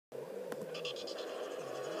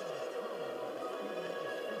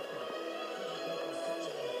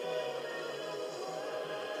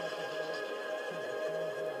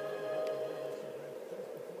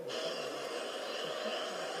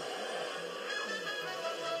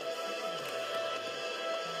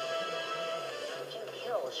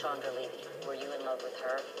Chandra Levy. Were you in love with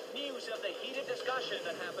her? News of the heated discussion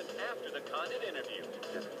that happened after the Condit interview.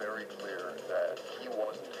 It's very clear that he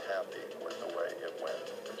wasn't happy with the way it went.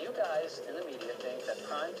 You guys in the media think that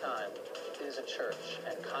prime time is a church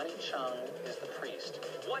and Connie Chung is the priest.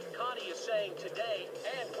 What Connie is saying today,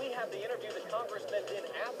 and we have the interview that Congressman did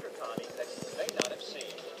after Connie that you may not have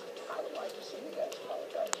seen. I would like to see you guys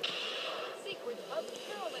apologize. Secret of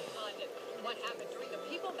Carolyn Condit. What happened during the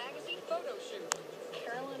People magazine photo shoot?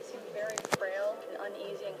 Carolyn seemed very frail and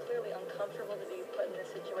uneasy and clearly uncomfortable to be put in this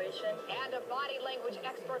situation. And a body language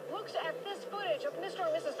expert looks at this footage of Mr.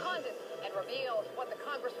 and Mrs. Condit and reveals what the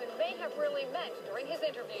congressman may have really meant during his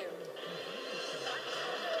interview.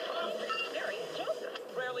 Mary Joseph.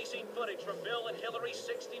 Rarely seen footage from Bill and Hillary's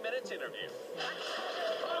 60 Minutes interview.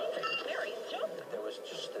 Mary Joseph. There was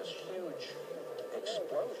just this huge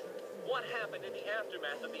explosion. What happened in the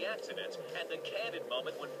aftermath of the accident and the candid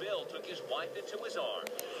moment when Bill took his wife into his arms.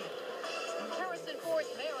 Harrison Ford's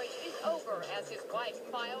marriage is over as his wife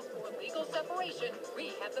files for legal separation.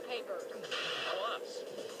 We have the papers. Plus,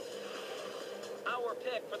 our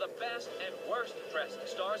pick for the best and worst dressed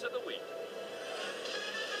stars of the week.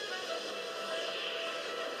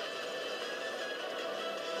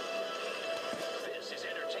 This is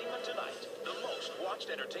Entertainment Tonight, the most watched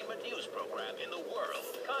entertainment news program in the world.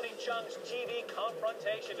 Connie Chung's TV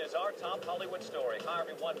confrontation is our top Hollywood story. Hi,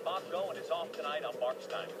 everyone. Bob Goen is off tonight on Mark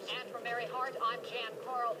Steiner. And from Mary Hart, I'm Jan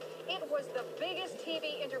Carl. It was the biggest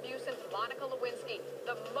TV interview since Monica Lewinsky,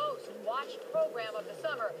 the most watched program of the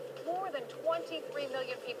summer. More than 23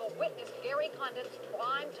 million people witnessed Gary Condit's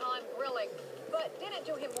primetime grilling. But did it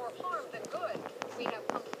do him more harm than good? We have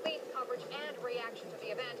complete coverage and reaction to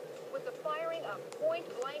the event with the firing of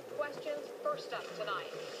point-blank questions first up tonight.